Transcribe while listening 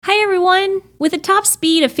one? With a top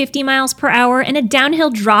speed of 50 miles per hour and a downhill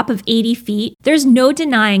drop of 80 feet, there's no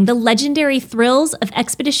denying the legendary thrills of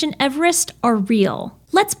Expedition Everest are real.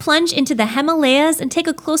 Let's plunge into the Himalayas and take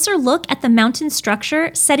a closer look at the mountain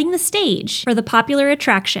structure setting the stage for the popular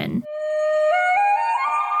attraction.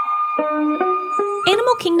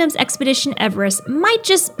 Animal Kingdom's Expedition Everest might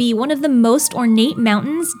just be one of the most ornate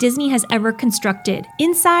mountains Disney has ever constructed,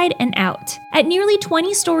 inside and out. At nearly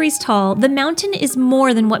 20 stories tall, the mountain is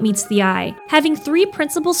more than what meets the eye, having 3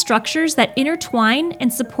 principal structures that intertwine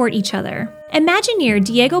and support each other. Imagineer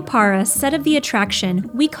Diego Parra said of the attraction,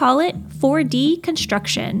 "We call it 4D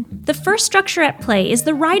construction." The first structure at play is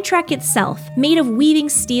the ride track itself, made of weaving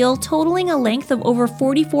steel totaling a length of over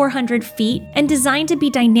 4,400 feet and designed to be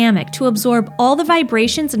dynamic to absorb all the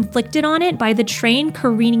vibrations inflicted on it by the train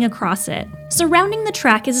careening across it. Surrounding the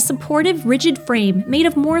track is a supportive, rigid frame made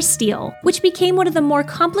of more steel, which became one of the more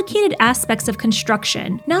complicated aspects of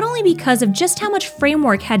construction, not only because of just how much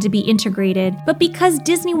framework had to be integrated, but because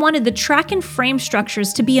Disney wanted the track and frame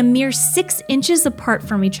structures to be a mere 6 inches apart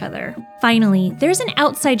from each other. Finally, there's an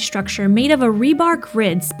outside structure made of a rebar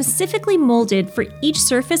grid specifically molded for each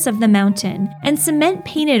surface of the mountain, and cement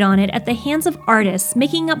painted on it at the hands of artists,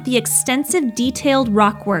 making up the extensive detailed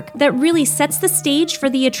rockwork that really sets the stage for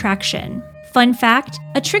the attraction. Fun fact,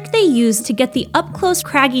 a trick they used to get the up-close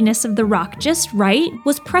cragginess of the rock just right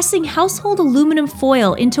was pressing household aluminum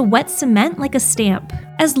foil into wet cement like a stamp.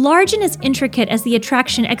 As large and as intricate as the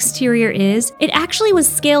attraction exterior is, it actually was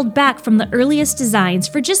scaled back from the earliest designs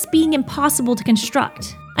for just being impossible to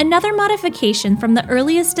construct. Another modification from the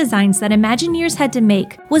earliest designs that Imagineers had to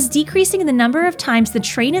make was decreasing the number of times the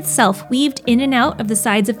train itself weaved in and out of the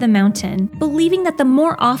sides of the mountain, believing that the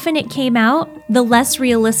more often it came out, the less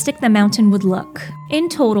realistic the mountain would look. In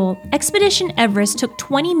total, Expedition Everest took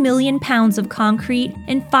 20 million pounds of concrete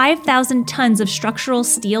and 5,000 tons of structural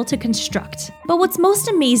steel to construct. But what's most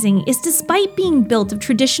amazing is despite being built of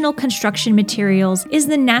traditional construction materials, is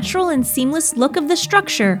the natural and seamless look of the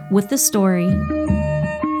structure with the story.